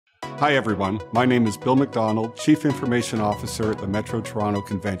Hi everyone, my name is Bill McDonald, Chief Information Officer at the Metro Toronto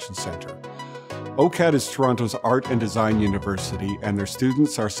Convention Centre. OCAD is Toronto's art and design university, and their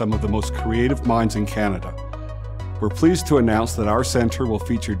students are some of the most creative minds in Canada. We're pleased to announce that our centre will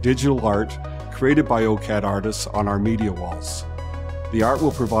feature digital art created by OCAD artists on our media walls. The art will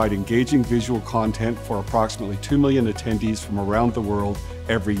provide engaging visual content for approximately 2 million attendees from around the world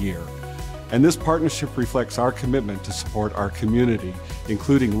every year. And this partnership reflects our commitment to support our community,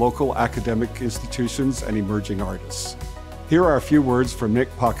 including local academic institutions and emerging artists. Here are a few words from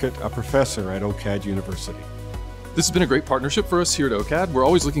Nick Puckett, a professor at OCAD University. This has been a great partnership for us here at OCAD. We're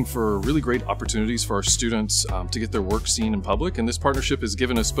always looking for really great opportunities for our students to get their work seen in public, and this partnership has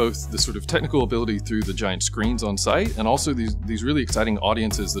given us both the sort of technical ability through the giant screens on site and also these really exciting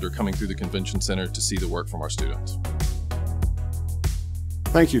audiences that are coming through the convention center to see the work from our students.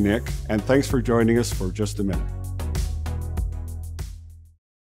 Thank you, Nick, and thanks for joining us for just a minute.